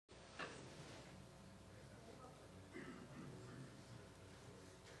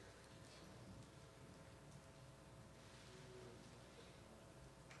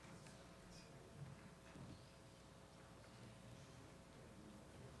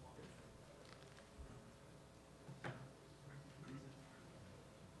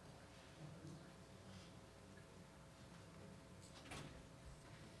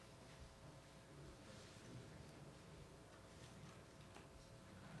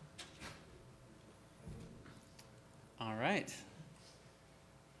right.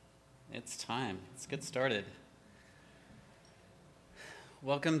 It's time. Let's get started.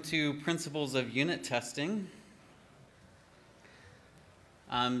 Welcome to Principles of Unit Testing.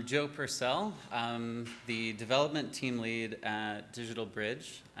 I'm Joe Purcell. I'm the development team lead at Digital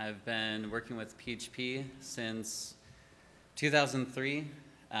Bridge. I've been working with PHP since 2003.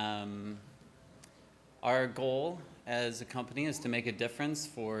 Our goal as a company is to make a difference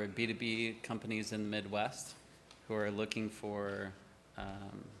for B2B companies in the Midwest who are looking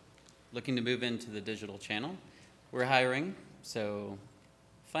to move into the digital channel. We're hiring, so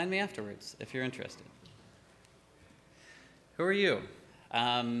find me afterwards if you're interested. Who are you?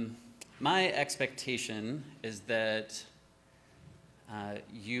 My expectation is that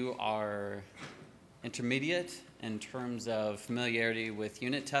you are intermediate in terms of familiarity with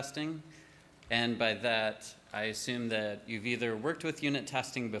unit testing, and by that I assume that you've either worked with unit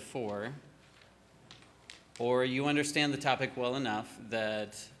testing before or you understand the topic well enough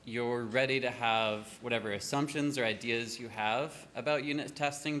that you're ready to have whatever assumptions or ideas you have about unit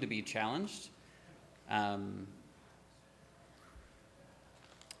testing to be challenged.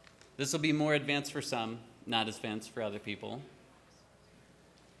 This will be more advanced for some, not as advanced for other people.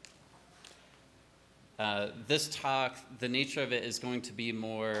 This talk, the nature of it is going to be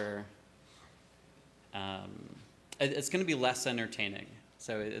more, it's going to be less entertaining.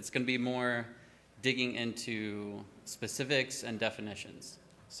 So it's going to be more digging into specifics and definitions.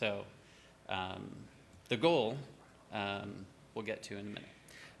 So the goal, we'll get to in a minute.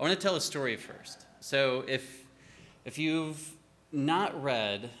 I want to tell a story first. So if you've not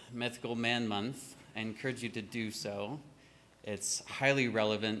read Mythical Man Month, I encourage you to do so. It's highly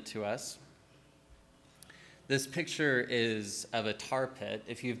relevant to us. This picture is of a tar pit.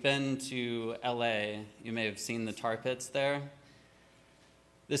 If you've been to LA, you may have seen the tar pits there.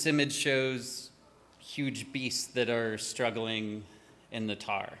 This image shows huge beasts that are struggling in the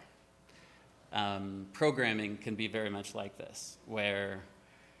tar. Programming can be very much like this, where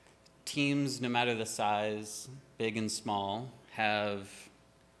teams, no matter the size, big and small, have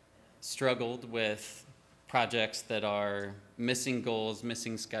struggled with projects that are missing goals,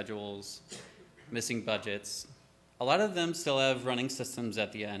 missing schedules, missing budgets. A lot of them still have running systems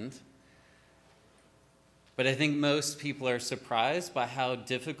at the end. But I think most people are surprised by how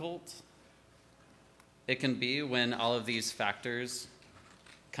difficult it can be when all of these factors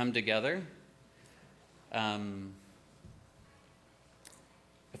come together.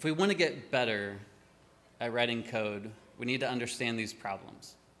 If we want to get better at writing code, we need to understand these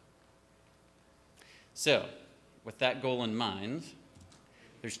problems. So, with that goal in mind,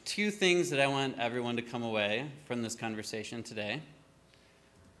 there's two things that I want everyone to come away from this conversation today.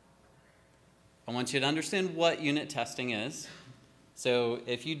 I want you to understand what unit testing is. So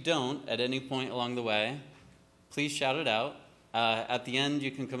if you don't at any point along the way, please shout it out. At the end,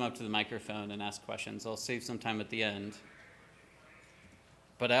 you can come up to the microphone and ask questions. I'll save some time at the end.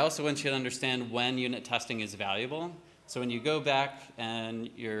 But I also want you to understand when unit testing is valuable. So when you go back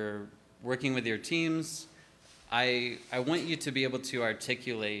and you're working with your teams, I want you to be able to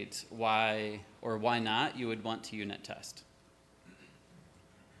articulate why or why not you would want to unit test.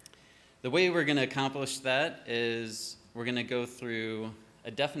 The way we're going to accomplish that is we're going to go through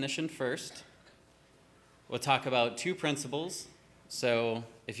a definition first. We'll talk about two principles. So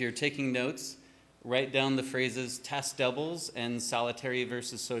if you're taking notes, write down the phrases test doubles and solitary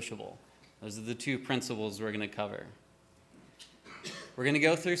versus sociable. Those are the two principles we're going to cover. We're going to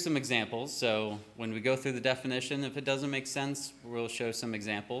go through some examples. So when we go through the definition, if it doesn't make sense, we'll show some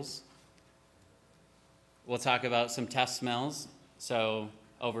examples. We'll talk about some test smells. So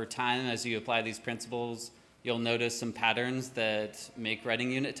over time, as you apply these principles, you'll notice some patterns that make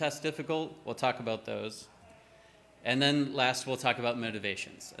writing unit tests difficult. We'll talk about those. And then last, we'll talk about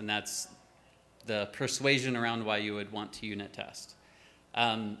motivations, and that's the persuasion around why you would want to unit test.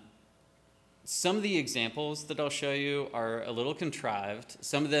 Some of the examples that I'll show you are a little contrived.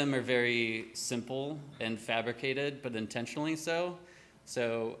 Some of them are very simple and fabricated, but intentionally so.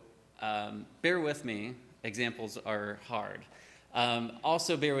 So bear with me. Examples are hard.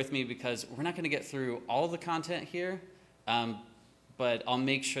 Also bear with me because we're not going to get through all the content here, but I'll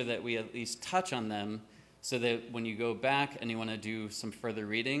make sure that we at least touch on them so that when you go back and you want to do some further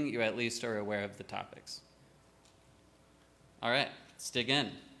reading, you at least are aware of the topics. All right, let's dig in.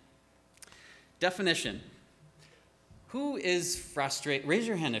 Definition. Who is frustrated? Raise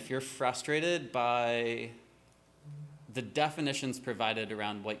your hand if you're frustrated by the definitions provided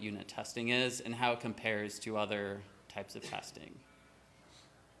around what unit testing is and how it compares to other types of testing.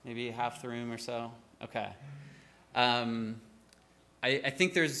 Maybe half the room or so? Okay. I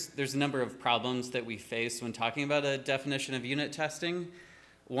think there's a number of problems that we face when talking about a definition of unit testing.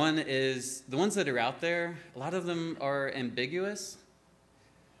 One is the ones that are out there, a lot of them are ambiguous.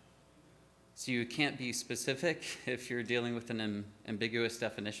 So you can't be specific if you're dealing with an ambiguous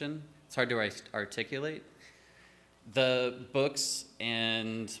definition. It's hard to articulate. The books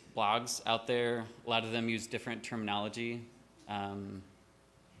and blogs out there, a lot of them use different terminology. And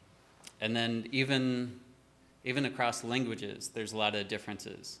then even across languages, there's a lot of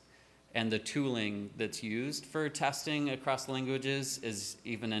differences. And the tooling that's used for testing across languages is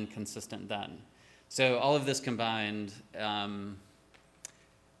even inconsistent then. So all of this combined,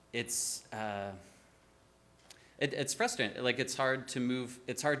 it's frustrating. Like it's hard to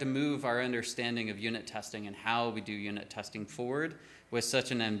move our understanding of unit testing and how we do unit testing forward with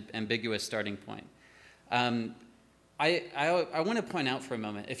such an ambiguous starting point. I want to point out for a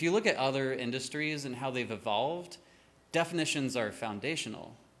moment, if you look at other industries and how they've evolved, definitions are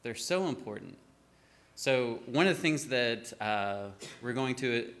foundational. They're so important. So one of the things that we're going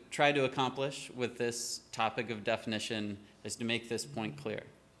to try to accomplish with this topic of definition is to make this point clear.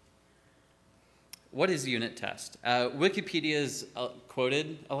 What is a unit test? Wikipedia is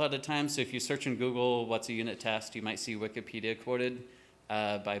quoted a lot of times, so if you search in Google, what's a unit test, you might see Wikipedia quoted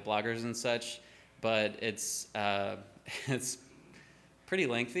by bloggers and such, but it's pretty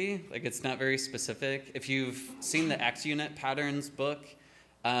lengthy, like it's not very specific. If you've seen the XUnit patterns book,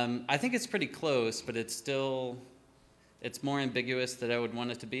 I think it's pretty close, but it's more ambiguous than I would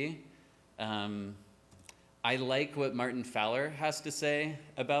want it to be. I like what Martin Fowler has to say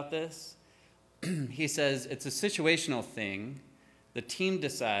about this. He says, it's a situational thing. The team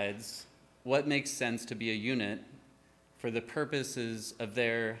decides what makes sense to be a unit for the purposes of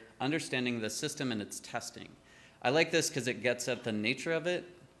their understanding the system and its testing. I like this because it gets at the nature of it,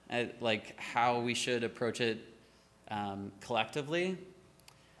 at like how we should approach it collectively.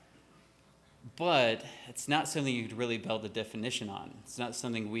 But it's not something you'd really build a definition on. It's not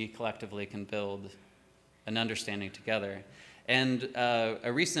something we collectively can build an understanding together. And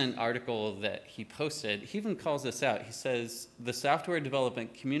a recent article that he posted, he even calls this out. He says, the software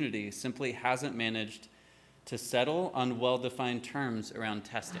development community simply hasn't managed to settle on well-defined terms around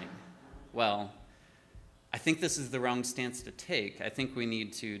testing. Well, I think this is the wrong stance to take. I think we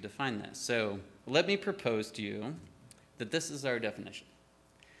need to define this. So let me propose to you that this is our definition.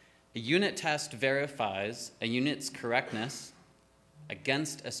 A unit test verifies a unit's correctness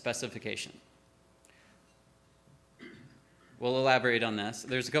against a specification. We'll elaborate on this.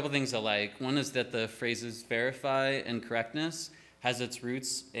 There's a couple things I like. One is that the phrases verify and correctness has its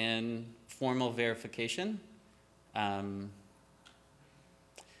roots in formal verification. I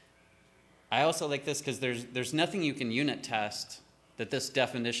also like this because there's nothing you can unit test that this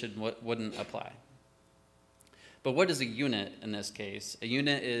definition wouldn't apply. But what is a unit in this case? A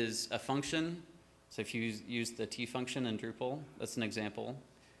unit is a function. So if you use the T function in Drupal, that's an example.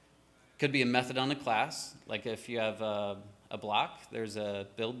 Could be a method on a class. Like if you have a block, there's a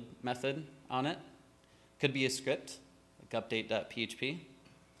build method on it. Could be a script, like update.php.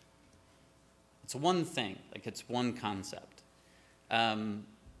 It's one thing, like it's one concept.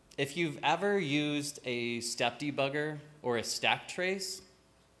 If you've ever used a step debugger or a stack trace,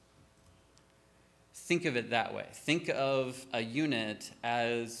 think of it that way. Think of a unit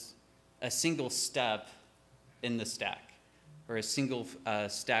as a single step in the stack, or a single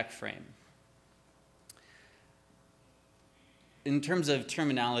stack frame. In terms of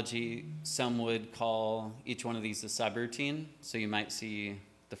terminology, some would call each one of these a subroutine, so you might see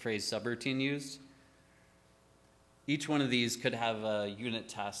the phrase subroutine used. Each one of these could have a unit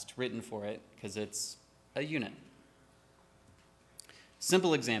test written for it because it's a unit.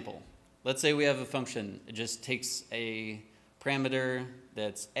 Simple example. Let's say we have a function. It just takes a parameter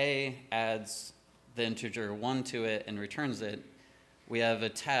that's A, adds the integer 1 to it, and returns it. We have a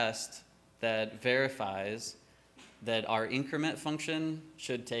test that verifies that our increment function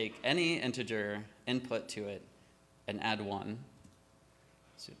should take any integer input to it and add 1.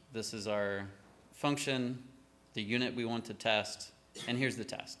 So this is our function, the unit we want to test, and here's the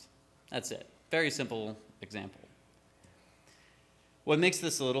test. That's it. Very simple example. What makes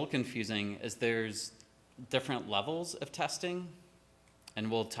this a little confusing is there's different levels of testing,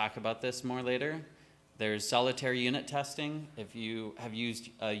 and we'll talk about this more later. There's solitary unit testing. If you have used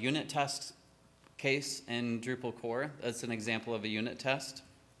a unit test case in Drupal core, that's an example of a unit test.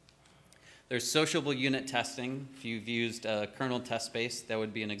 There's sociable unit testing. If you've used a kernel test space, that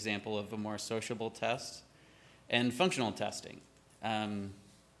would be an example of a more sociable test. And functional testing,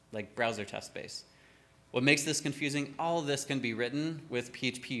 like browser test space. What makes this confusing? All of this can be written with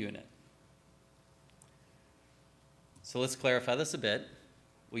PHPUnit. So let's clarify this a bit.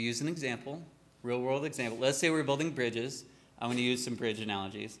 We'll use an example, real-world example. Let's say we're building bridges. I'm going to use some bridge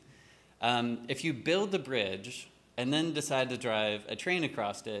analogies. If you build the bridge and then decide to drive a train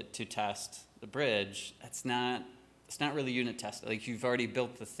across it to test the bridge, it's not really unit tested. Like, you've already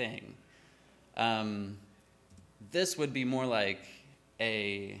built the thing. This would be more like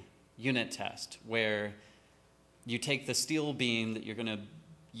a unit test where you take the steel beam that you're going to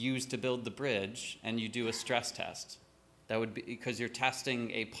use to build the bridge and you do a stress test. That would be because you're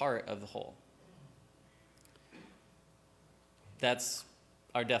testing a part of the whole. That's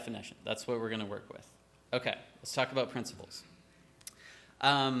our definition. That's what we're going to work with. Okay, let's talk about principles.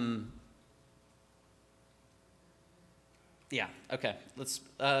 Yeah, okay. Let's.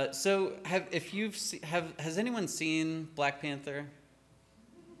 So, has anyone seen Black Panther?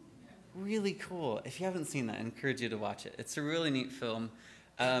 Really cool. If you haven't seen that, I encourage you to watch it. It's a really neat film.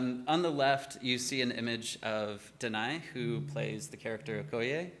 On the left, you see an image of Denai, who plays the character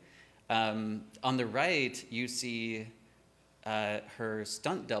Okoye. On the right, you see her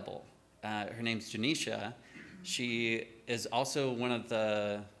stunt double. Her name's Janisha. She is also one of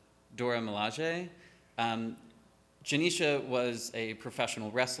the Dora Milaje. Janisha was a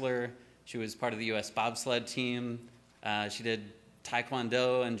professional wrestler. She was part of the U.S. bobsled team. She did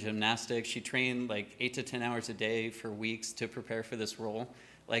taekwondo and gymnastics. She trained like 8 to 10 hours a day for weeks to prepare for this role.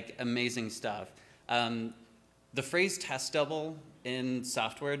 Like, amazing stuff. The phrase test double in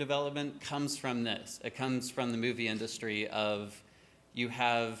software development comes from this. It comes from the movie industry of you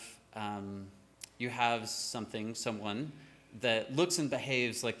have someone that looks and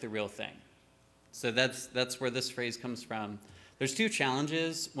behaves like the real thing. So that's where this phrase comes from. There's two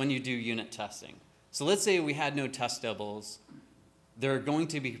challenges when you do unit testing. So let's say we had no test doubles. There are going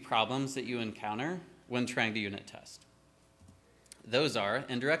to be problems that you encounter when trying to unit test. Those are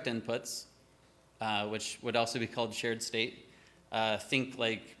indirect inputs, which would also be called shared state. Think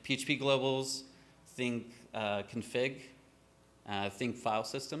like PHP globals, think config, think file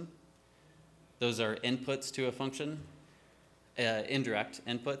system. Those are inputs to a function, indirect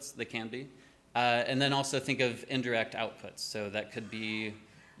inputs, they can be. And then also think of indirect outputs. So that could be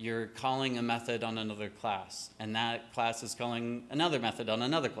you're calling a method on another class, and that class is calling another method on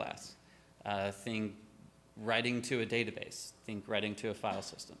another class. Think writing to a database. Think writing to a file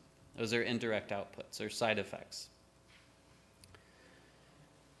system. Those are indirect outputs or side effects.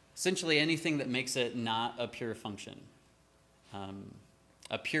 Essentially anything that makes it not a pure function.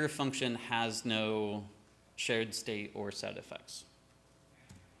 A pure function has no shared state or side effects.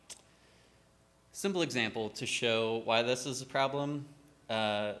 Simple example to show why this is a problem.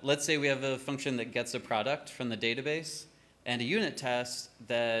 Let's say we have a function that gets a product from the database and a unit test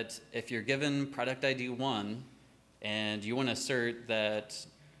that if you're given product ID 1 and you want to assert that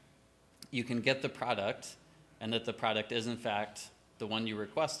you can get the product and that the product is in fact the one you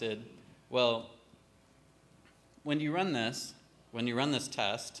requested, well, when you run this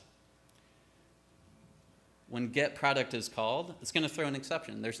test, when getProduct is called, it's going to throw an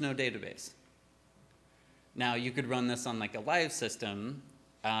exception. There's no database. Now, you could run this on like a live system,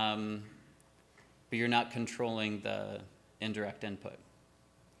 but you're not controlling the indirect input.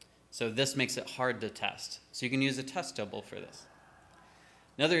 So this makes it hard to test. So you can use a test double for this.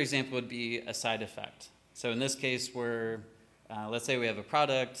 Another example would be a side effect. So in this case, let's say we have a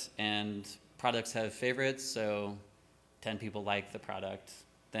product and products have favorites, so 10 people like the product,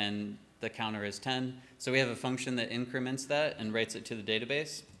 then the counter is 10. So we have a function that increments that and writes it to the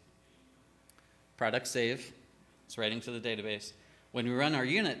database. Product save, it's writing to the database. When we run our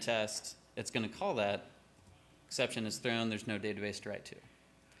unit test, it's going to call that. Exception is thrown, there's no database to write to.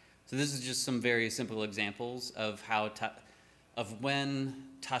 So this is just some very simple examples of when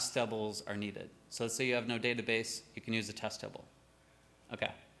test doubles are needed. So let's say you have no database, you can use a test double.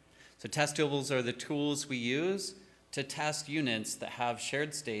 Okay, so test doubles are the tools we use to test units that have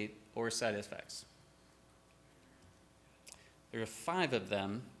shared state or side effects. There are 5 of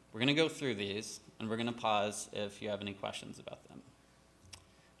them. We're going to go through these, and we're going to pause if you have any questions about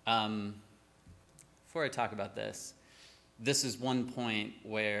them. Before I talk about this is one point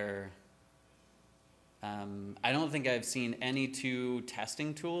where I don't think I've seen any 2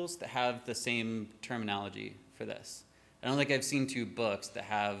 testing tools that have the same terminology for this. I don't think I've seen 2 books that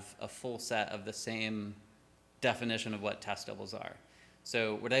have a full set of the same definition of what test doubles are.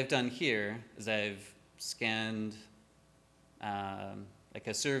 So what I've done here is I've scanned like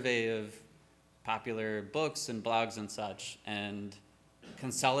a survey of popular books and blogs and such, and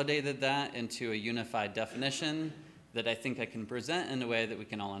consolidated that into a unified definition that I think I can present in a way that we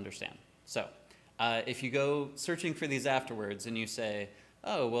can all understand. So if you go searching for these afterwards and you say,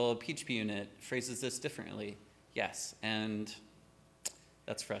 oh, well, PHPUnit phrases this differently, Yes, and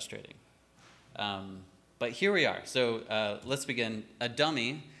that's frustrating. But here we are. So let's begin. A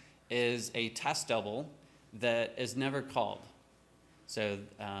dummy is a test double that is never called. So,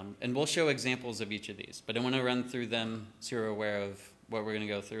 and we'll show examples of each of these, but I want to run through them so you're aware of what we're going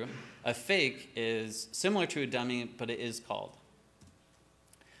to go through. A fake is similar to a dummy, but it is called.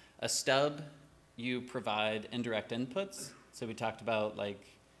 A stub, you provide indirect inputs. So we talked about like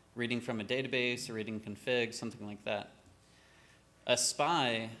reading from a database or reading config, something like that. A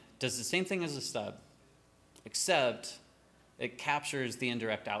spy does the same thing as a stub, except it captures the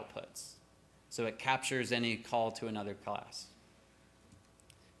indirect outputs. So it captures any call to another class.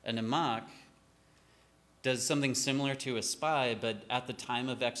 And a mock does something similar to a spy, but at the time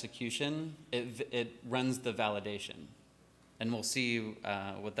of execution, it runs the validation. And we'll see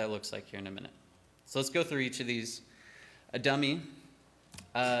what that looks like here in a minute. So let's go through each of these. A dummy.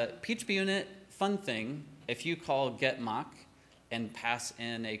 PHPUnit, fun thing, if you call getMock and pass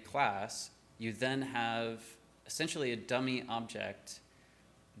in a class, you then have essentially a dummy object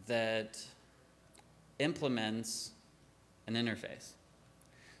that implements an interface.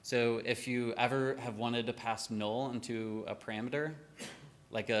 So if you ever have wanted to pass null into a parameter,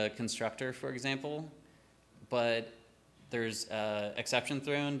 like a constructor, for example, but there's an exception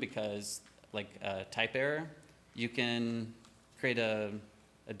thrown because like a type error, you can create a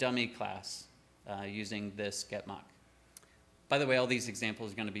dummy class using this getMock. By the way, all these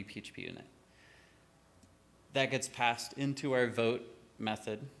examples are going to be PHPUnit. That gets passed into our vote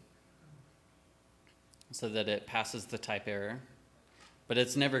method so that it passes the type error. But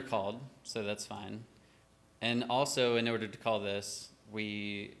it's never called, so that's fine. And also, in order to call this,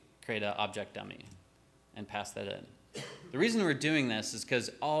 we create an object dummy and pass that in. The reason we're doing this is because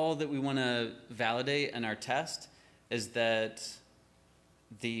all that we want to validate in our test is that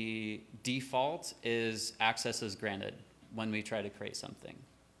the default is access is granted when we try to create something.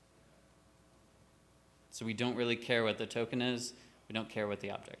 So we don't really care what the token is. We don't care what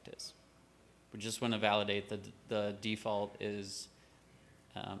the object is. We just want to validate that the default is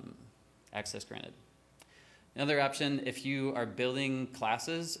access granted. Another option, if you are building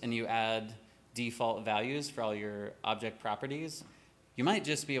classes and you add default values for all your object properties, you might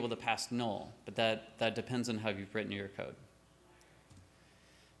just be able to pass null, but that depends on how you've written your code.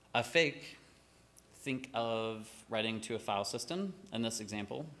 A fake, think of writing to a file system in this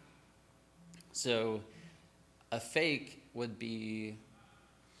example. So a fake would be,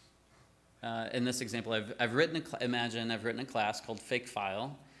 in this example, imagine I've written a class called fake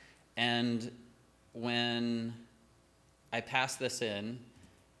file, and when I pass this in,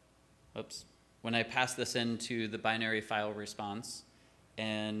 when I pass this into the binary file response,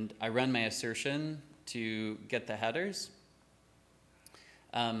 and I run my assertion to get the headers,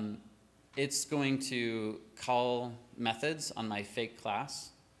 it's going to call methods on my fake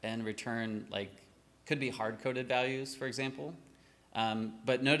class and return, like, could be hard-coded values, for example.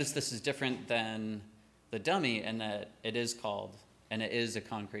 But notice this is different than the dummy in that it is called and it is a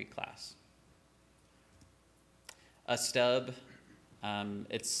concrete class. A stub,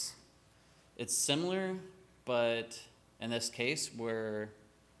 it's similar, but in this case where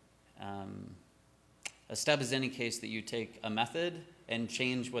a stub is any case that you take a method and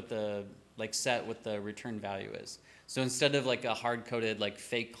change what the, like set what the return value is. So instead of like a hard-coded like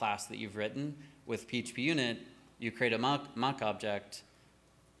fake class that you've written with PHPUnit, you create a mock object,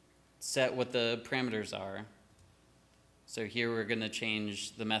 set what the parameters are. So here we're going to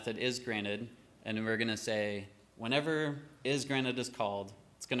change the method is granted, and we're going to say whenever is granted is called,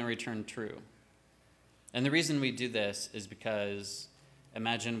 it's going to return true. And the reason we do this is because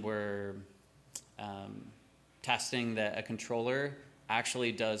imagine we're testing that a controller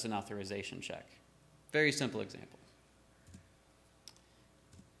actually does an authorization check. Very simple example.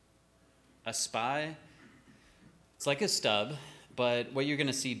 A spy, it's like a stub, but what you're going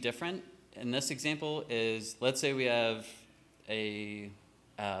to see different in this example is, let's say we have a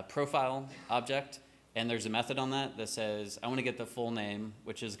profile object, and there's a method on that that says, I want to get the full name,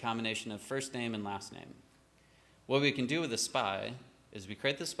 which is a combination of first name and last name. What we can do with a spy is we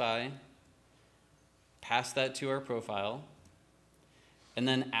create the spy, pass that to our profile, and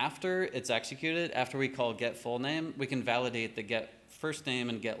then after it's executed, after we call get full name, we can validate the get first name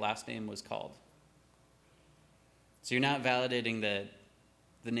and get last name was called. So you're not validating that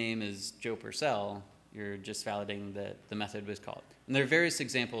the name is Joe Purcell, you're just validating that the method was called. And there are various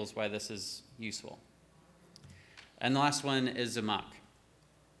examples why this is useful. And the last one is a mock.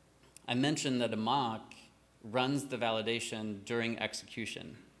 I mentioned that a mock runs the validation during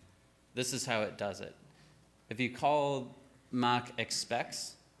execution. This is how it does it. If you call mock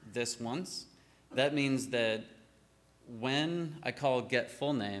expects this once, that means that when I call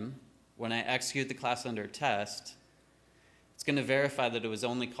getFullName, when I execute the class under test, it's going to verify that it was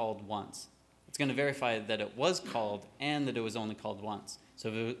only called once. It's going to verify that it was called and that it was only called once. So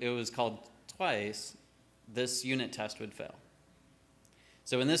if it was called twice, this unit test would fail.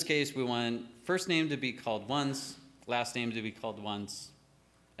 So in this case, we want first name to be called once, last name to be called once,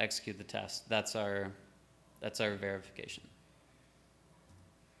 execute the test. That's our verification.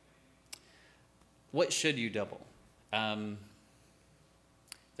 What should you double? There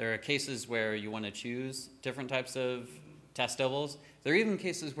are cases where you want to choose different types of test doubles. There are even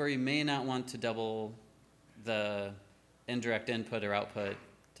cases where you may not want to double the indirect input or output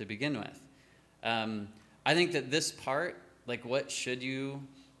to begin with. I think that this part, like what should you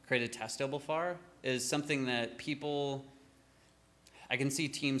create a test double for, is something that people, I can see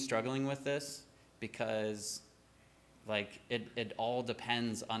teams struggling with this because like it all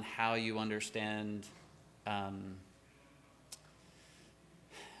depends on how you understand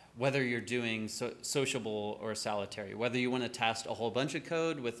whether you're doing sociable or solitary, whether you want to test a whole bunch of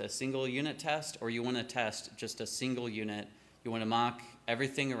code with a single unit test or you want to test just a single unit. You want to mock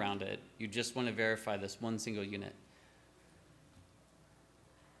everything around it. You just want to verify this one single unit.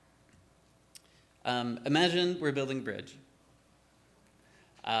 Imagine we're building a bridge.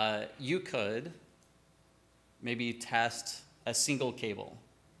 You could maybe test a single cable.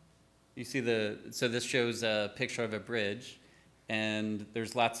 You see so this shows a picture of a bridge, and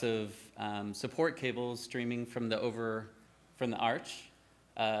there's lots of support cables streaming from the arch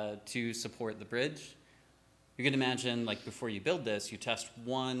to support the bridge. You can imagine, like before you build this, you test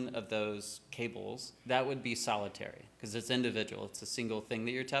one of those cables. That would be solitary because it's individual. It's a single thing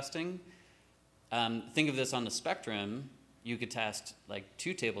that you're testing. Think of this on the spectrum. You could test like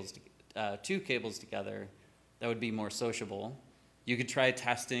two cables together. That would be more sociable. You could try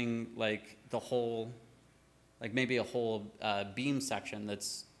testing like the whole, like maybe a whole beam section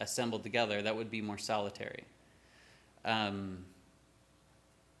that's assembled together. That would be more solitary.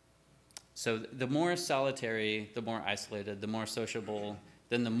 So the more solitary, the more isolated, the more sociable,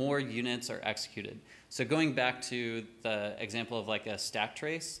 then the more units are executed. So going back to the example of like a stack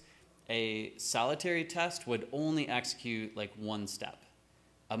trace, a solitary test would only execute like one step.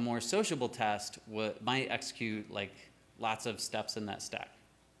 A more sociable test might execute like lots of steps in that stack.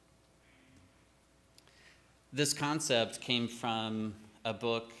 This concept came from a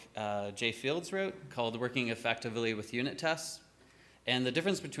book Jay Fields wrote called Working Effectively with Unit Tests. And the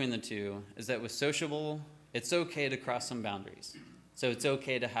difference between the two is that with sociable, it's okay to cross some boundaries. So it's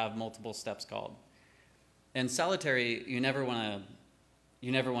okay to have multiple steps called. In solitary, you never want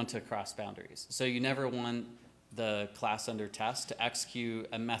to cross boundaries. So you never want the class under test to execute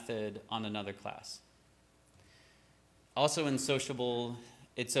a method on another class. Also in sociable,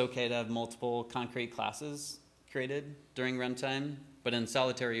 it's okay to have multiple concrete classes created during runtime, but in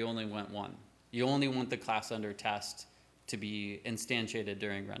solitary, you only want one. You only want the class under test to be instantiated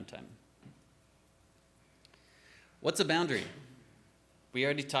during runtime. What's a boundary? We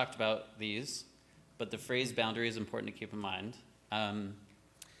already talked about these, but the phrase boundary is important to keep in mind.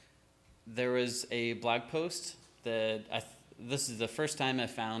 There was a blog post that this is the first time I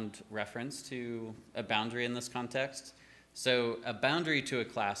found reference to a boundary in this context. So a boundary to a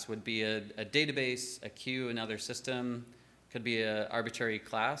class would be a database, a queue, another system, could be an arbitrary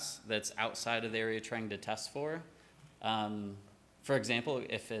class that's outside of the area you're trying to test for. For example,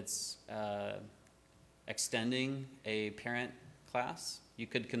 if it's extending a parent class, you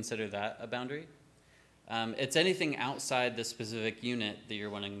could consider that a boundary. It's anything outside the specific unit that you're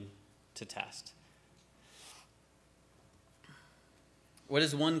wanting to test. What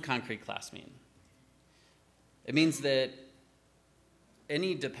does one concrete class mean? It means that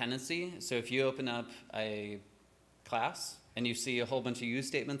any dependency, so if you open up a class and you see a whole bunch of use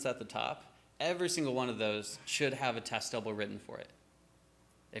statements at the top, every single one of those should have a test double written for it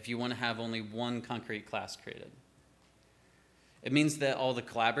if you want to have only one concrete class created. It means that all the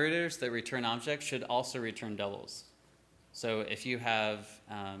collaborators that return objects should also return doubles. So if you have,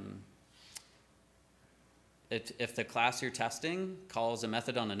 if the class you're testing calls a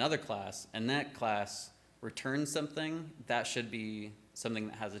method on another class and that class returns something, that should be something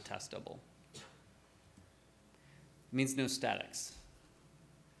that has a test double. It means no statics.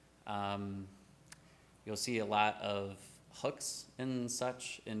 You'll see a lot of hooks and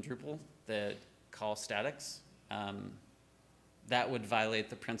such in Drupal that call statics. That would violate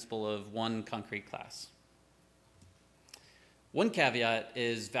the principle of one concrete class. One caveat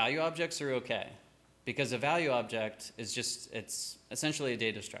is value objects are okay, because a value object is just, it's essentially a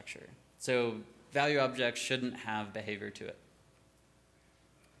data structure. So value objects shouldn't have behavior to it.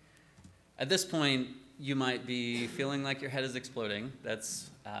 At this point, you might be feeling like your head is exploding. That's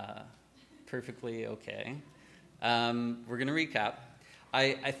perfectly okay. We're going to recap.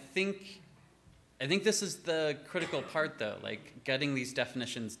 I think this is the critical part, though. Like, getting these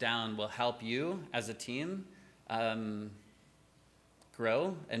definitions down will help you as a team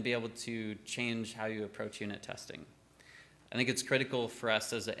grow and be able to change how you approach unit testing. I think it's critical for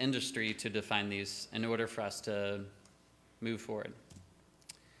us as an industry to define these in order for us to move forward.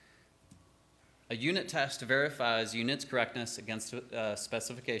 A unit test verifies unit's correctness against a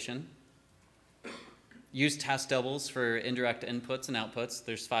specification. Use test doubles for indirect inputs and outputs.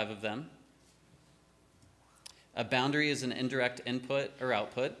 There's 5 of them. A boundary is an indirect input or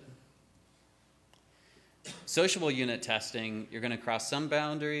output. Sociable unit testing, you're going to cross some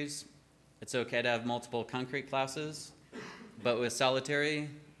boundaries. It's okay to have multiple concrete classes. But with solitary,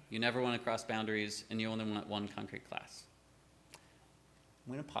 you never want to cross boundaries, and you only want one concrete class.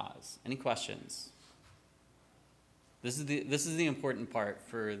 I'm going to pause. Any questions? This is the important part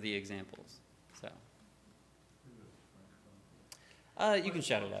for the examples. So, you can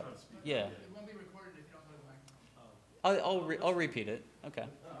shout it out. Yeah. It won't be recorded if you don't go to the microphone. I'll repeat it. Okay.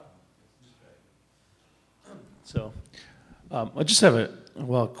 So, I just have a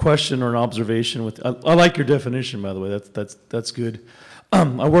question or an observation with. I like your definition, by the way. That's good.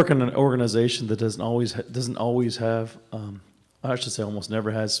 I work in an organization that doesn't always have. I should say almost never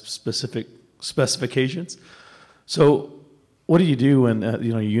has specific specifications. So, what do you do when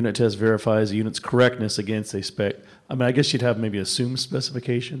your unit test verifies a unit's correctness against a spec? I mean, I guess you'd have maybe assumed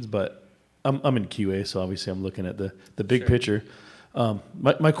specifications, but I'm in QA, so obviously I'm looking at the big picture.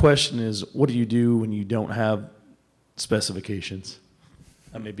 My question is, what do you do when you don't have specifications?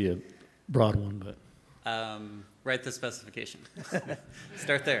 That may be a broad one, but Write the specification.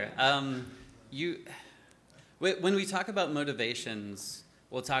 Start there. When we talk about motivations,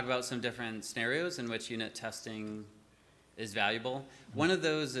 we'll talk about some different scenarios in which unit testing is valuable. One of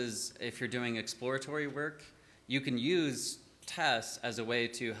those is if you're doing exploratory work, you can use tests as a way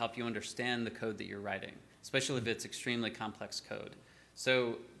to help you understand the code that you're writing, especially if it's extremely complex code.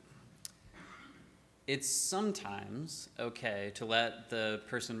 So it's sometimes okay to let the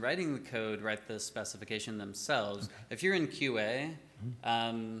person writing the code write the specification themselves. Okay. If you're in QA,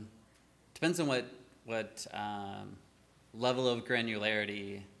 depends on what level of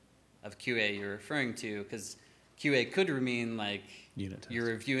granularity of QA you're referring to, because QA could mean like you're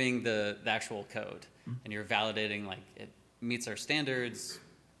reviewing the actual code and you're validating like it meets our standards,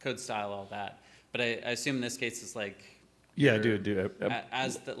 code style, all that. But I assume in this case it's like yeah, I do.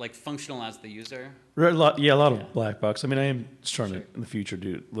 As the like functional as the user. A lot of black box. I mean, I am just trying to in the future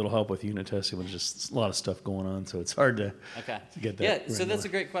do a little help with unit testing. There's just a lot of stuff going on, so it's hard to get that. Yeah, so that's a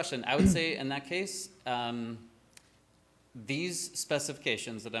great question. I would say in that case, these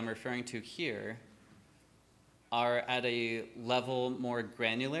specifications that I'm referring to here are at a level more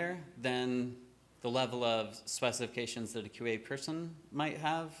granular than the level of specifications that a QA person might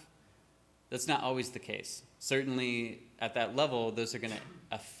have. That's not always the case. Certainly at that level, those are going to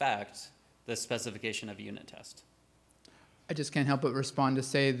affect the specification of a unit test. I just can't help but respond to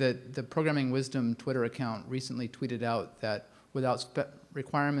say that the Programming Wisdom Twitter account recently tweeted out that without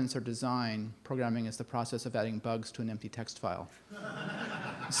requirements or design, programming is the process of adding bugs to an empty text file.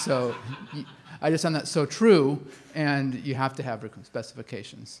 So I just found that so true, and you have to have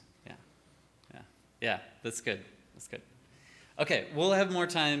specifications. Yeah, that's good. That's good. Okay, we'll have more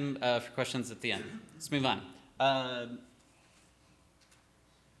time for questions at the end. Let's move on.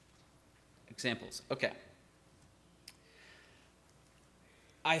 Examples. Okay.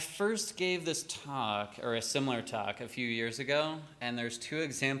 I first gave this talk, or a similar talk, a few years ago, and there's 2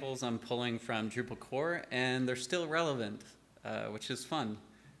 examples I'm pulling from Drupal core, and they're still relevant, which is fun.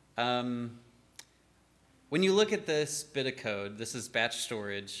 When you look at this bit of code, this is batch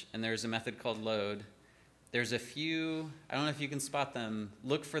storage, and there's a method called load. There's a few, I don't know if you can spot them,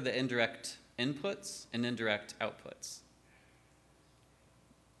 look for the indirect inputs and indirect outputs.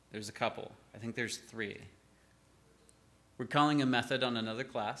 There's a couple. I think there's 3. We're calling a method on another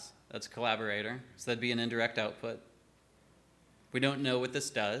class. That's a collaborator. So that'd be an indirect output. We don't know what this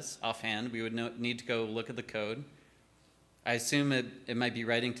does offhand. We would need to go look at the code. I assume it might be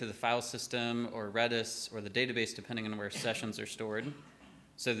writing to the file system or Redis or the database, depending on where sessions are stored.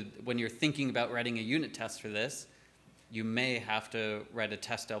 So that when you're thinking about writing a unit test for this, you may have to write a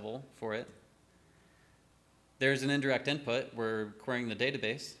test double for it. There's an indirect input. We're querying the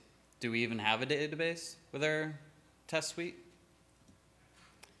database. Do we even have a database with our test suite?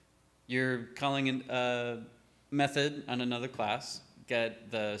 You're calling a method on another class,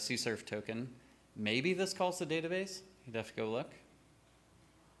 get the csurf token. Maybe this calls the database. You'd have to go look.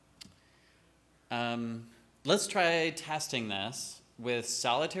 let's try testing this with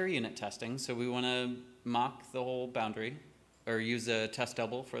solitary unit testing. So we want to mock the whole boundary, or use a test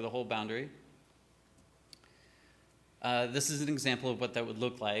double for the whole boundary. This is an example of what that would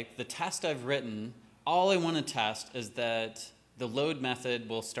look like. The test I've written, all I want to test is that the load method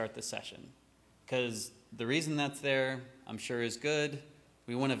will start the session. Because the reason that's there, I'm sure, is good.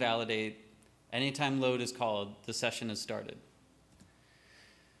 We want to validate anytime load is called, the session is started.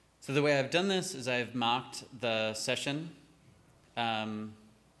 So the way I've done this is I've mocked the session. I'm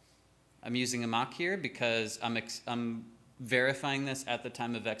using a mock here because I'm verifying this at the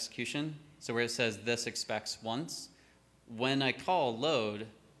time of execution. So where it says this expects once, when I call load,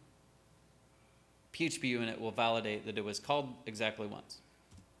 PHPUnit will validate that it was called exactly once.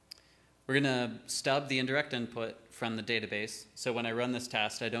 We're going to stub the indirect input from the database. So when I run this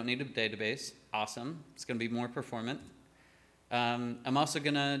test, I don't need a database. Awesome. It's going to be more performant. I'm also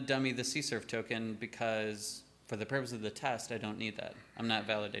going to dummy the cserv token because for the purpose of the test, I don't need that. I'm not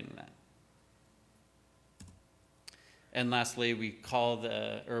validating that. And lastly, we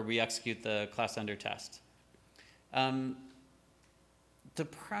execute the class under test. The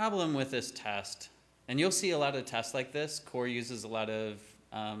problem with this test, and you'll see a lot of tests like this, core uses a lot of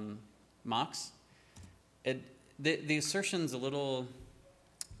mocks. The assertion's a little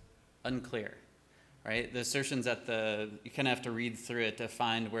unclear, right? The assertion's you kind of have to read through it to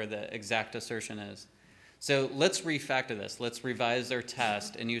find where the exact assertion is. So let's refactor this. Let's revise our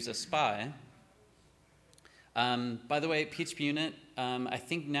test and use a spy. By the way, PHPUnit, I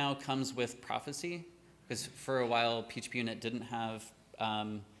think now comes with Prophecy, because for a while PHPUnit didn't have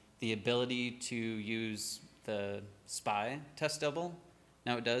the ability to use the spy test double.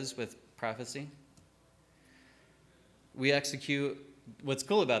 Now it does with Prophecy. We execute, what's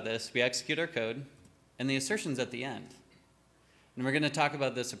cool about this, we execute our code, and the assertion's at the end. And we're going to talk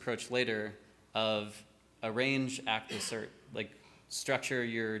about this approach later of Arrange-Act-Assert, like structure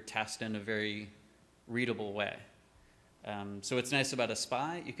your test in a very readable way. So what's nice about a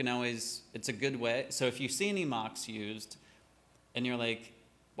spy, you can always, it's a good way. So if you see any mocks used and you're like,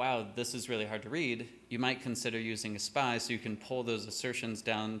 wow, this is really hard to read, you might consider using a spy so you can pull those assertions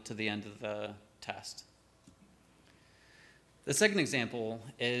down to the end of the test. The second example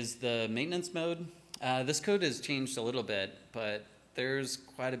is the maintenance mode. This code has changed a little bit, but there's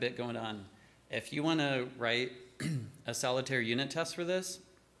quite a bit going on. If you want to write a solitary unit test for this,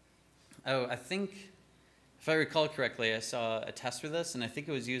 I think, if I recall correctly, I saw a test for this, and I think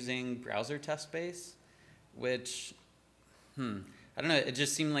it was using browser test base, which, I don't know, it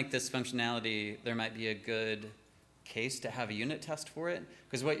just seemed like this functionality, there might be a good case to have a unit test for it,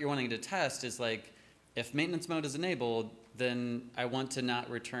 because what you're wanting to test is like, if maintenance mode is enabled, then I want to not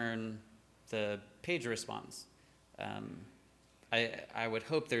return the page response. I would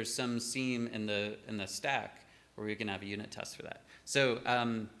hope there's some seam in the stack where we can have a unit test for that. So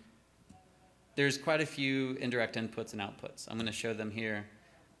there's quite a few indirect inputs and outputs. I'm going to show them here.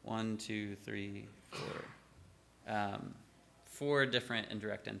 1, 2, 3, 4. 4 different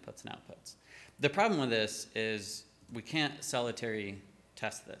indirect inputs and outputs. The problem with this is we can't solitary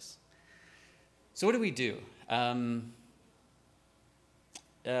test this. So what do we do?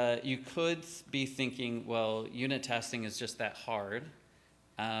 You could be thinking, well, unit testing is just that hard.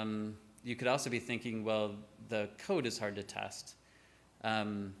 You could also be thinking, well, the code is hard to test.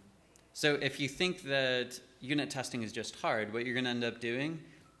 So if you think that unit testing is just hard, what you're going to end up doing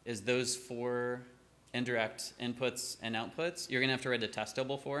is those 4 indirect inputs and outputs, you're going to have to write a test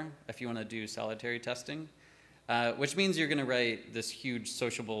double for if you want to do solitary testing, which means you're going to write this huge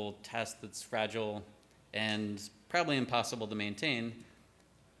sociable test that's fragile and probably impossible to maintain,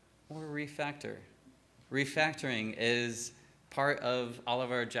 or refactor. Refactoring is part of all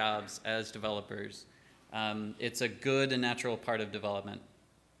of our jobs as developers. It's a good and natural part of development.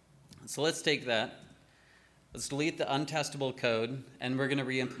 So let's take that. Let's delete the untestable code, and we're going to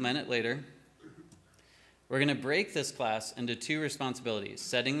re-implement it later. We're going to break this class into 2 responsibilities,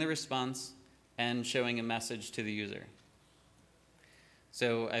 setting the response and showing a message to the user.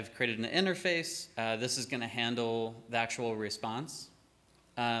 So I've created an interface. This is going to handle the actual response.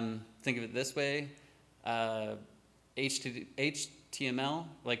 Think of it this way. HTML,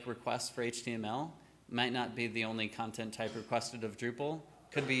 like requests for HTML, might not be the only content type requested of Drupal.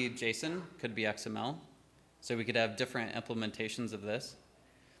 Could be JSON, could be XML. So we could have different implementations of this.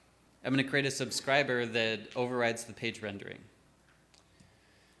 I'm going to create a subscriber that overrides the page rendering.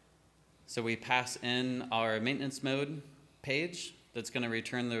 So we pass in our maintenance mode page that's going to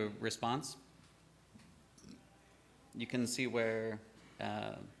return the response. You can see where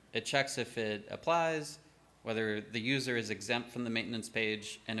it checks if it applies, whether the user is exempt from the maintenance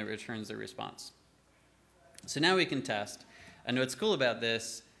page, and it returns the response. So now we can test. And what's cool about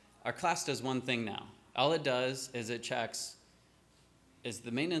this, our class does one thing now. All it does is it checks, is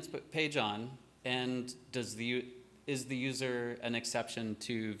the maintenance page on, and is the user an exception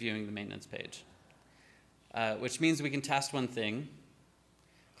to viewing the maintenance page? Which means we can test one thing.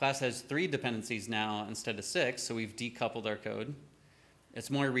 Class has 3 dependencies now instead of 6, so we've decoupled our code. It's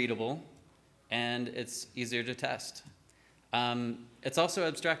more readable, and it's easier to test. It's also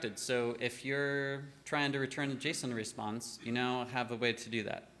abstracted, so if you're trying to return a JSON response, you now have a way to do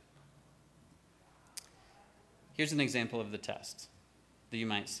that. Here's an example of the test that you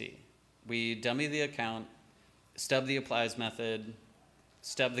might see. We dummy the account, stub the applies method,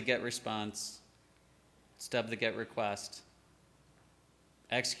 stub the get response, stub the get request,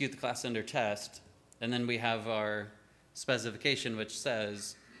 execute the class under test, and then we have our specification which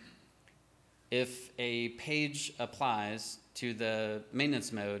says if a page applies to the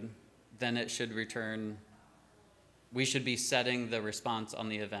maintenance mode, then it should return, we should be setting the response on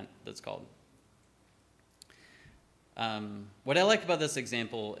the event that's called. What I like about this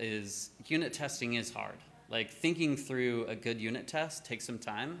example is unit testing is hard. Like thinking through a good unit test takes some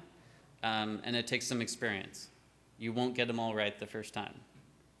time, and it takes some experience. You won't get them all right the first time.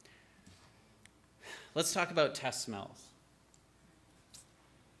 Let's talk about test smells.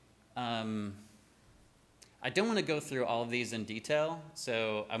 I don't want to go through all of these in detail,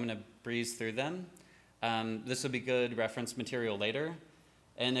 so I'm going to breeze through them. This will be good reference material later.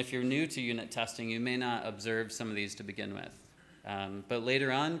 And if you're new to unit testing, you may not observe some of these to begin with. But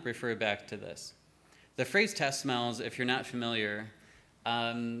later on, refer back to this. The phrase test smells, if you're not familiar,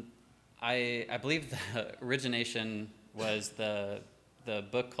 I believe the origination was the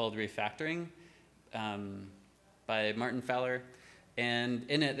book called Refactoring by Martin Fowler. And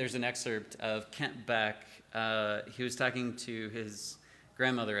in it, there's an excerpt of Kent Beck. He was talking to his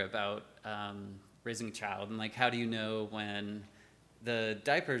grandmother about raising a child, and like, how do you know when the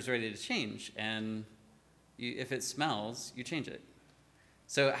diaper is ready to change? And if it smells, you change it.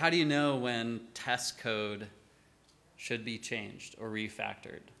 So how do you know when test code should be changed or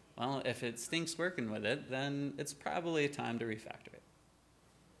refactored? Well, if it stinks working with it, then it's probably time to refactor it.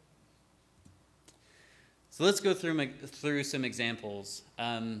 So let's go through some examples.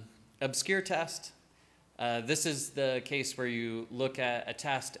 Obscure test. This is the case where you look at a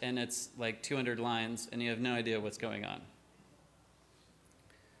test and it's like 200 lines and you have no idea what's going on.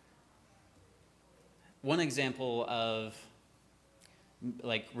 One example of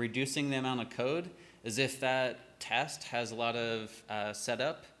like reducing the amount of code is if that test has a lot of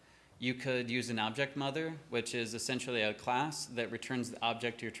setup, you could use an object mother, which is essentially a class that returns the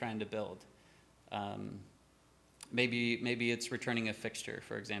object you're trying to build. Maybe it's returning a fixture,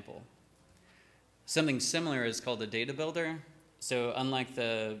 for example. Something similar is called a data builder. So unlike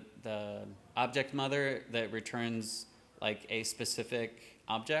the object mother that returns like a specific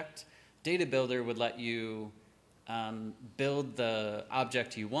object, data builder would let you build the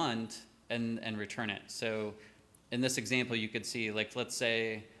object you want and return it. So in this example, you could see, like, let's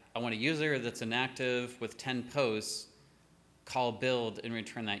say I want a user that's inactive with 10 posts, call build and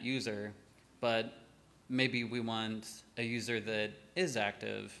return that user, but maybe we want a user that is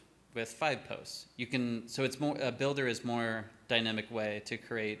active with 5 posts. You can, so it's more, a builder is more dynamic way to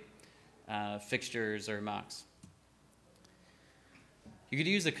create fixtures or mocks. You could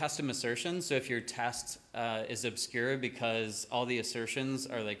use a custom assertion. So if your test is obscure because all the assertions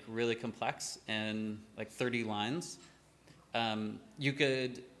are like really complex and like 30 lines, you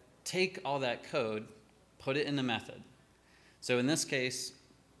could take all that code, put it in a method. So in this case,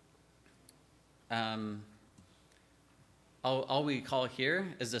 all we call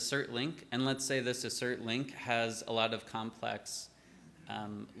here is assert link, and let's say this assert link has a lot of complex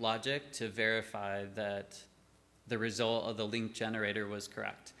logic to verify that the result of the link generator was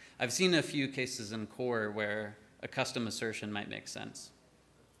correct. I've seen a few cases in core where a custom assertion might make sense.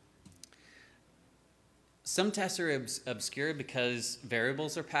 Some tests are obscure because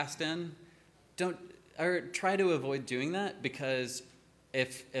variables are passed in. Try to avoid doing that, because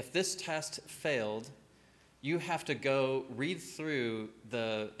if this test failed, you have to go read through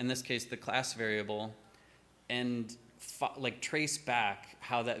in this case, the class variable, and like trace back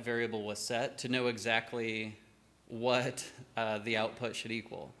how that variable was set to know exactly what the output should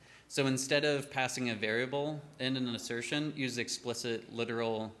equal. So instead of passing a variable in an assertion, use explicit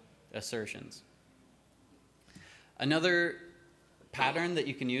literal assertions. Another pattern that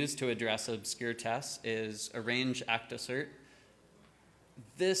you can use to address obscure tests is Arrange-Act-Assert.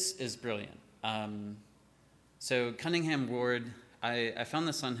 This is brilliant. So Cunningham Ward, I found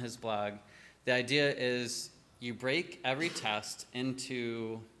this on his blog. The idea is you break every test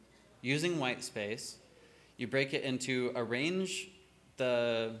into, using white space, you break it into arrange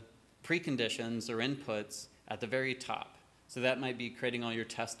the preconditions or inputs at the very top. So that might be creating all your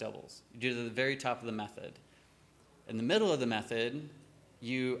test doubles. You do it at the very top of the method. In the middle of the method,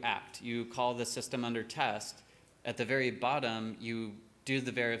 you act. You call the system under test. At the very bottom, you do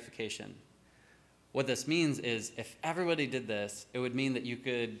the verification. What this means is if everybody did this, it would mean that you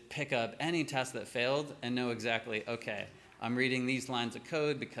could pick up any test that failed and know exactly, okay, I'm reading these lines of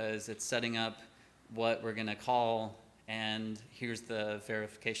code because it's setting up what we're going to call, and here's the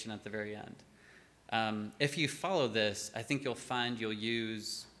verification at the very end. If you follow this, I think you'll find you'll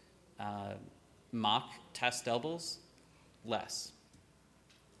use mock test doubles less.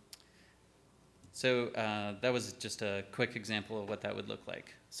 So that was just a quick example of what that would look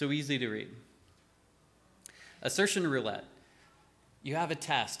like. So easy to read. Assertion roulette. You have a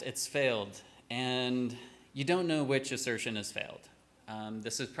test, it's failed, and you don't know which assertion has failed.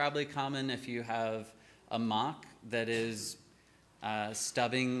 This is probably common if you have a mock that is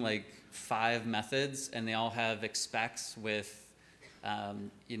stubbing like 5 methods and they all have expects with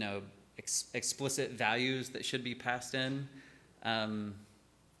explicit values that should be passed in.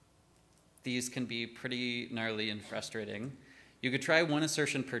 These can be pretty gnarly and frustrating. You could try 1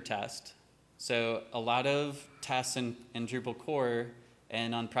 assertion per test. So a lot of tests in Drupal core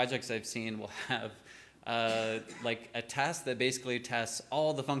and on projects I've seen will have like a test that basically tests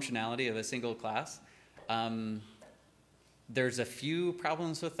all the functionality of a single class. There's a few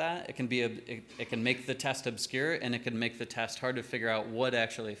problems with that. It can be it can make the test obscure, and it can make the test hard to figure out what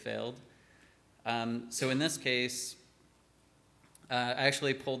actually failed. So in this case, I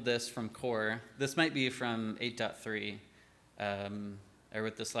actually pulled this from core. This might be from 8.3. I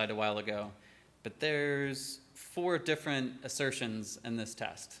wrote this slide a while ago. But there's 4 different assertions in this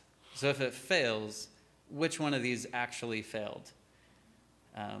test. So if it fails, which one of these actually failed?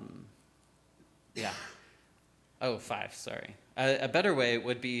 Yeah. Oh, 5, sorry. A better way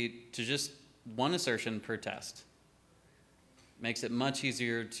would be to just 1 assertion per test. Makes it much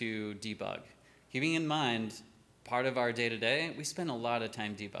easier to debug. Keeping in mind, part of our day-to-day, we spend a lot of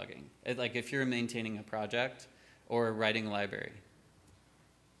time debugging. Like if you're maintaining a project or writing a library.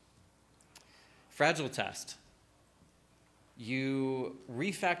 Fragile test. You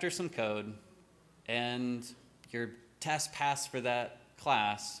refactor some code and your test passed for that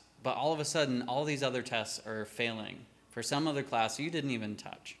class, but all of a sudden all these other tests are failing for some other class you didn't even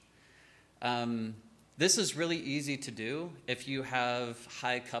touch. This is really easy to do if you have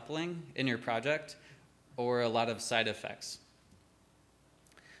high coupling in your project or a lot of side effects.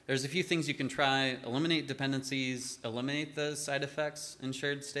 There's a few things you can try. Eliminate dependencies, eliminate the side effects in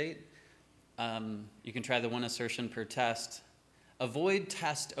shared state. You can try the 1 assertion per test. Avoid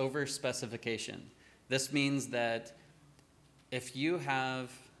test over specification. This means that if you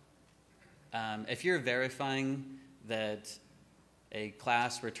have, if you're verifying that a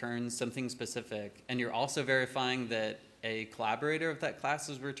class returns something specific, and you're also verifying that a collaborator of that class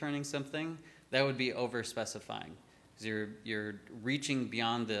is returning something, that would be over specifying, because you're reaching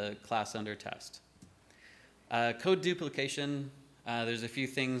beyond the class under test. Code duplication. There's a few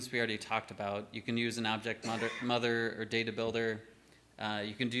things we already talked about. You can use an object mother or data builder.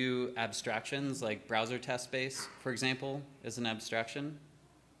 You can do abstractions like browser test space, for example, is an abstraction.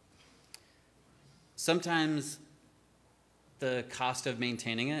 Sometimes the cost of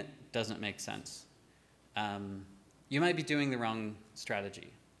maintaining it doesn't make sense. You might be doing the wrong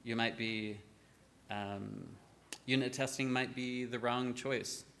strategy. You might be, unit testing might be the wrong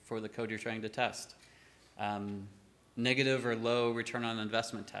choice for the code you're trying to test. Negative or low return on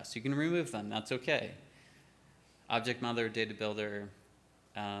investment tests. You can remove them, that's okay. Object mother, data builder,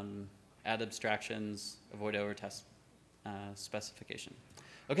 add abstractions, avoid over test specification.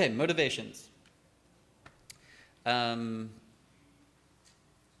 Okay, motivations.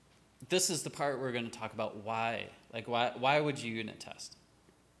 This is the part we're going to talk about why. Like why would you unit test?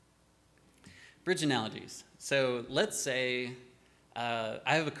 Bridge analogies. So let's say I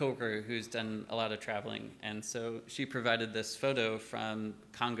have a coworker who's done a lot of traveling, and so she provided this photo from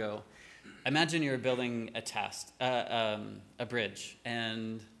Congo. Imagine you're building a bridge,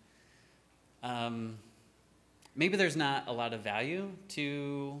 and maybe there's not a lot of value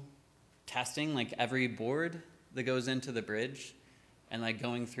to testing like every board that goes into the bridge, and like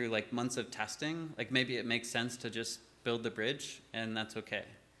going through like months of testing. Like maybe it makes sense to just build the bridge, and that's okay.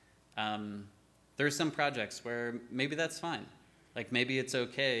 There are some projects where maybe that's fine. Like maybe it's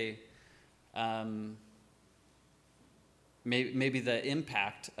okay. Maybe the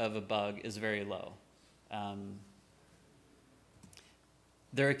impact of a bug is very low.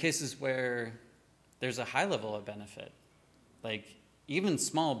 There are cases where there's a high level of benefit. Like even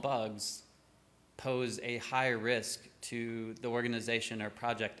small bugs pose a high risk to the organization or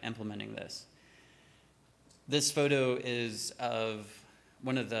project implementing this. This photo is of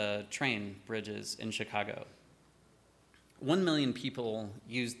one of the train bridges in Chicago. 1 million people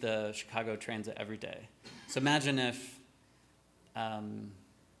use the Chicago transit every day. So imagine if one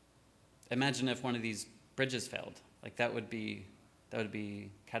of these bridges failed. Like that would be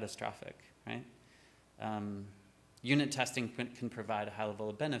catastrophic, right? Unit testing can provide a high level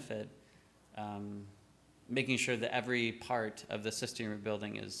of benefit, making sure that every part of the system you're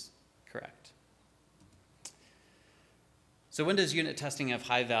building is correct. So when does unit testing have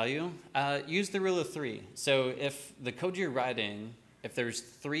high value? Use the rule of 3. So if the code you're writing, if there's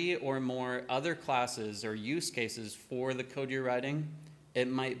 3 or more other classes or use cases for the code you're writing, it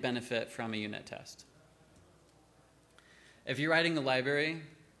might benefit from a unit test. If you're writing a library,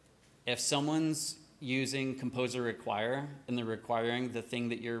 if someone's using composer require and they're requiring the thing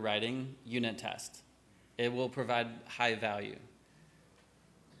that you're writing, unit test. It will provide high value.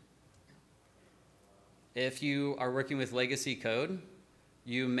 If you are working with legacy code,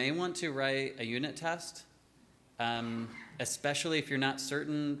 you may want to write a unit test, especially if you're not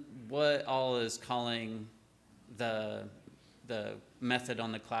certain what all is calling the method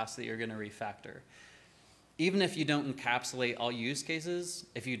on the class that you're going to refactor. Even if you don't encapsulate all use cases,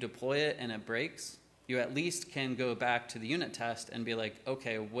 if you deploy it and it breaks, you at least can go back to the unit test and be like,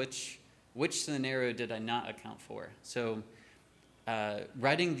 okay, which scenario did I not account for? So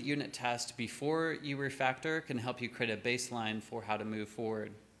writing the unit test before you refactor can help you create a baseline for how to move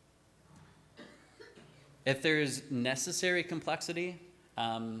forward. If there's necessary complexity,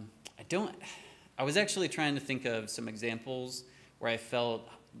 I was actually trying to think of some examples where I felt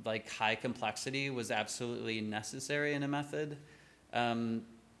like high complexity was absolutely necessary in a method.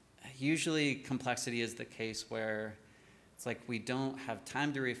 Usually complexity is the case where it's like we don't have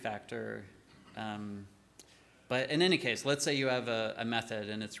time to refactor. But in any case, let's say you have a method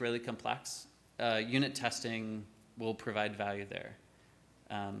and it's really complex. Unit testing will provide value there.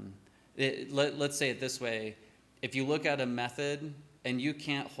 Let's say it this way. If you look at a method and you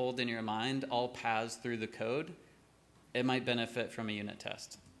can't hold in your mind all paths through the code, it might benefit from a unit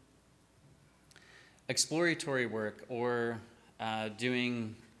test. Exploratory work or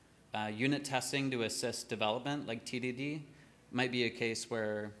doing unit testing to assist development, like TDD, might be a case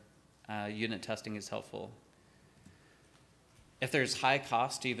where unit testing is helpful. If there's high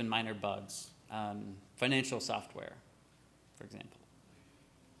cost to even minor bugs, financial software, for example.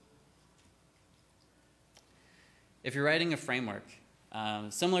 If you're writing a framework,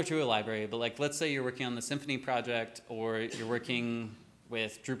 similar to a library, but like let's say you're working on the Symfony project or you're working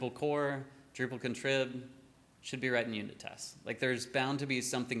with Drupal core, Drupal contrib, should be writing unit tests. Like there's bound to be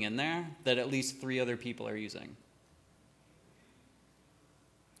something in there that at least 3 other people are using.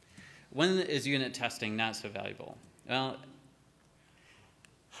 When is unit testing not so valuable? Well,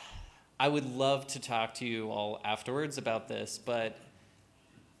 I would love to talk to you all afterwards about this, but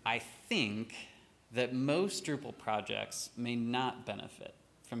I think that most Drupal projects may not benefit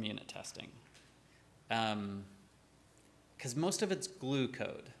from unit testing. Because most of it's glue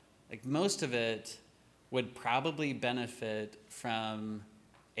code. Like most of it would probably benefit from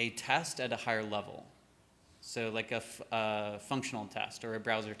a test at a higher level. So like a functional test or a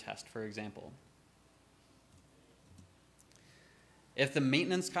browser test, for example. If the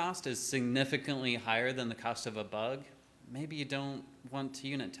maintenance cost is significantly higher than the cost of a bug, maybe you don't want to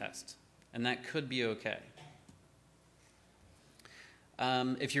unit test, and that could be okay.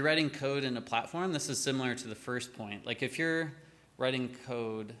 If you're writing code in a platform, this is similar to the first point. Like if you're writing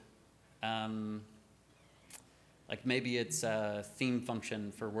code, like maybe it's a theme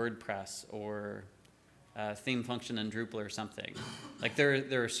function for WordPress or a theme function in Drupal or something. Like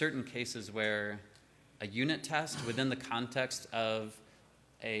there are certain cases where a unit test within the context of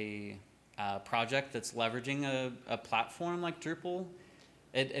a project that's leveraging a platform like Drupal,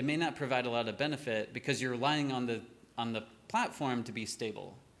 it may not provide a lot of benefit because you're relying on the platform to be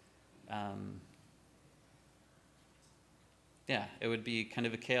stable. Yeah, it would be kind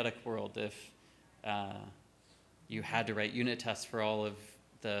of a chaotic world if you had to write unit tests for all of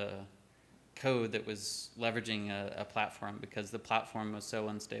the code that was leveraging a platform because the platform was so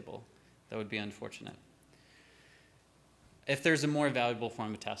unstable. That would be unfortunate. If there's a more valuable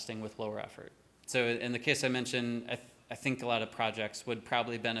form of testing with lower effort. So in the case I mentioned, I think a lot of projects would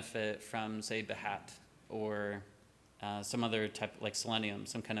probably benefit from, say, Behat or some other type, like Selenium,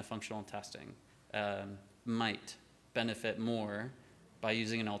 some kind of functional testing, might benefit more by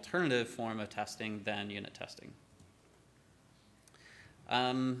using an alternative form of testing than unit testing.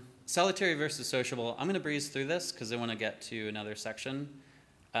 Solitary versus sociable. I'm going to breeze through this because I want to get to another section.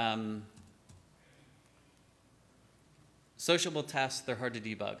 Sociable tasks, they're hard to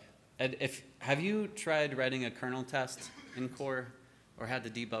debug. And have you tried writing a kernel test in core or had to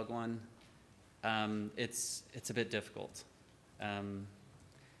debug one? It's a bit difficult.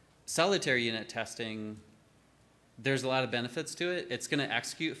 Solitary unit testing, there's a lot of benefits to it. It's going to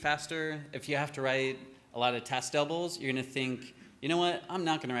execute faster. If you have to write a lot of test doubles, you're going to think, you know what, I'm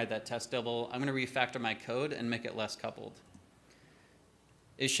not going to write that test double. I'm going to refactor my code and make it less coupled.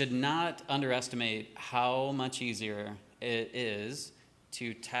 It should not underestimate how much easier it is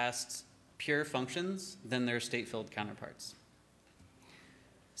to test pure functions than their state-filled counterparts.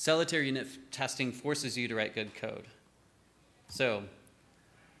 Solitary unit testing forces you to write good code. So,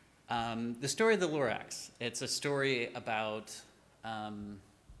 the story of the Lorax. It's a story about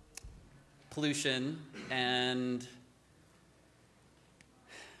pollution, and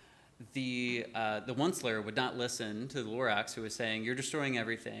the Onceler would not listen to the Lorax, who was saying, "You're destroying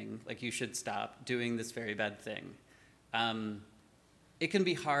everything. Like, you should stop doing this very bad thing." It can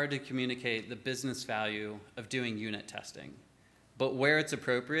be hard to communicate the business value of doing unit testing, but where it's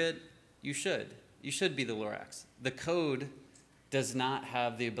appropriate, you should. You should be the Lorax. The code does not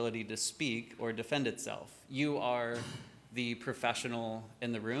have the ability to speak or defend itself. You are the professional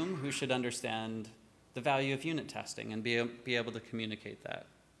in the room who should understand the value of unit testing and be able to communicate that.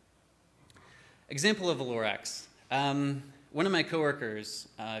 Example of a Lorax. One of my coworkers,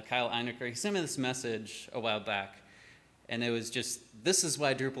 Kyle Einecker, he sent me this message a while back, and it was just, "This is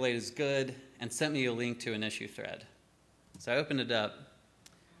why Drupal 8 is good," and sent me a link to an issue thread. So I opened it up.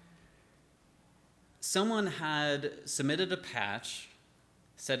 Someone had submitted a patch,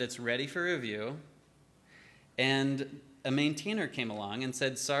 said it's ready for review, and a maintainer came along and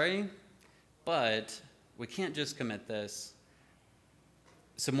said, "Sorry, but we can't just commit this.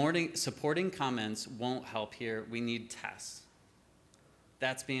 Supporting comments won't help here. We need tests."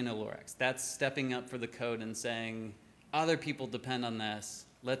 That's being a Lorax. That's stepping up for the code and saying, other people depend on this.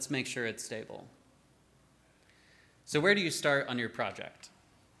 Let's make sure it's stable. So where do you start on your project?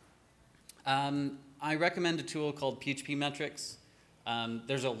 I recommend a tool called PHP Metrics.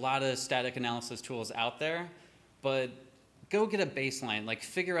 There's a lot of static analysis tools out there, but go get a baseline. Like,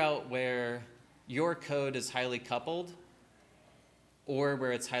 figure out where your code is highly coupled or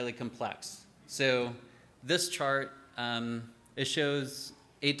where it's highly complex. So this chart, it shows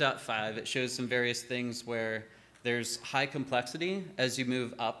 8.5. It shows some various things where there's high complexity as you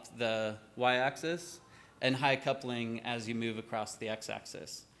move up the y-axis and high coupling as you move across the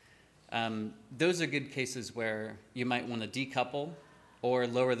x-axis. Those are good cases where you might want to decouple or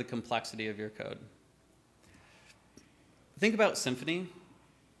lower the complexity of your code. Think about Symfony.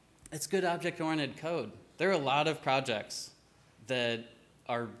 It's good object-oriented code. There are a lot of projects that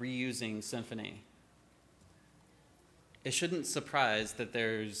are reusing Symfony. It shouldn't surprise that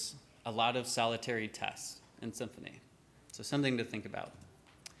there's a lot of solitary tests in Symfony. So something to think about.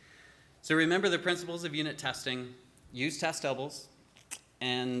 So remember the principles of unit testing. Use test doubles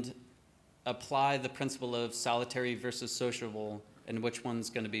and apply the principle of solitary versus sociable and which one's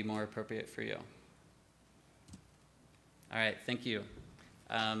going to be more appropriate for you. All right, thank you.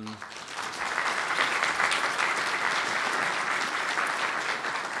 I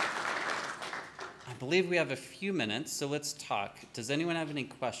believe we have a few minutes, so let's talk. Does anyone have any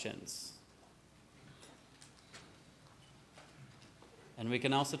questions? And we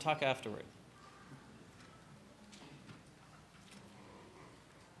can also talk afterward.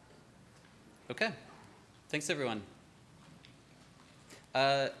 Okay, thanks everyone.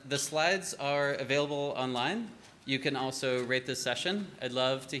 The slides are available online. You can also rate this session. I'd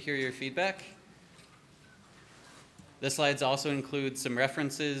love to hear your feedback. The slides also include some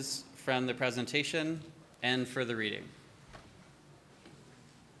references from the presentation and further reading.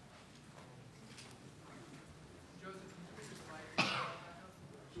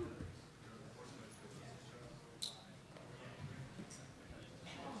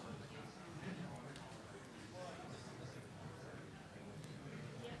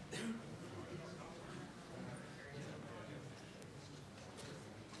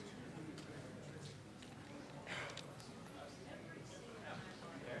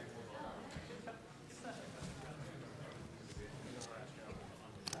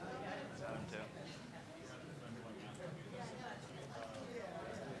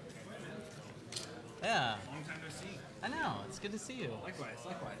 Yeah. Long time no see. I know. It's good to see you. Likewise,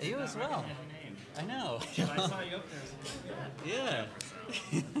 likewise. You as well. I know. I saw you up there. Yeah.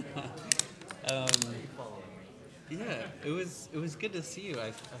 Yeah. It was good to see you.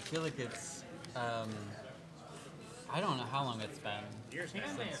 I feel like it's I don't know how long it's been. Years now. I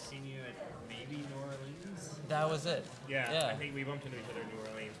think I've seen you at maybe New Orleans. That was it. Yeah, Yeah. I think we bumped into each other in New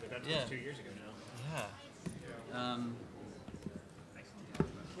Orleans, but that was 2 years ago now. Yeah.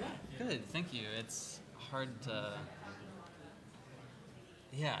 Good, thank you. It's hard to,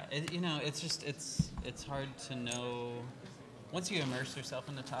 yeah, it's hard to know. Once you immerse yourself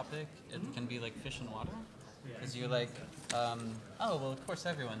in the topic, it can be like fish in water, because you're like, oh, well, of course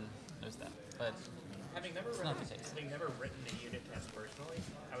everyone knows that, but Having never it's not the case. having never written a unit test personally,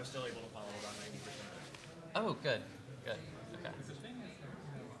 I was still able to follow about 90% of it. Oh, good, good, okay.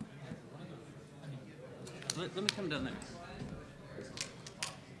 Let me come down there.